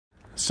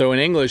So in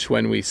English,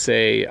 when we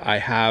say I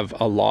have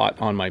a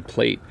lot on my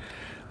plate,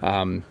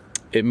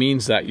 it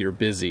means that you're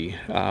busy.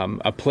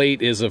 A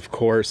plate is, of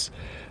course,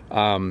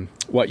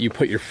 what you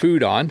put your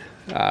food on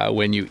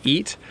when you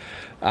eat.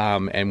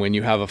 And when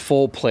you have a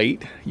full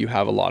plate, you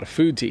have a lot of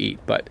food to eat.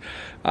 But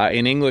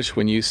in English,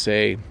 when you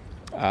say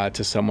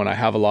to someone, I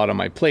have a lot on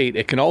my plate,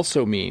 it can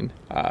also mean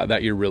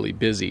that you're really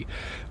busy.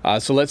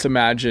 So let's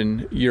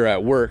imagine you're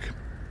at work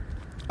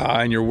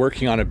and you're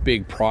working on a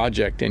big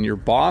project, and your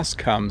boss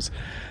comes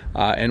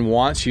and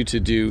wants you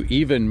to do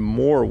even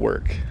more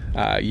work.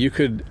 You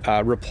could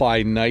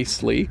reply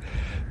nicely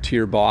to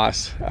your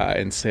boss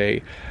and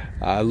say,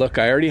 look,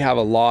 I already have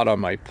a lot on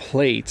my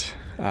plate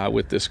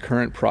with this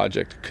current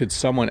project. Could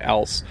someone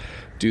else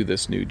do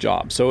this new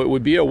job? So it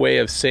would be a way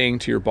of saying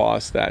to your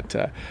boss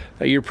that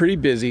you're pretty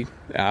busy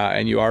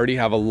and you already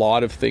have a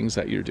lot of things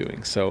that you're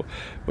doing. So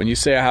when you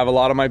say I have a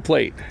lot on my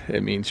plate,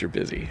 it means you're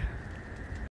busy.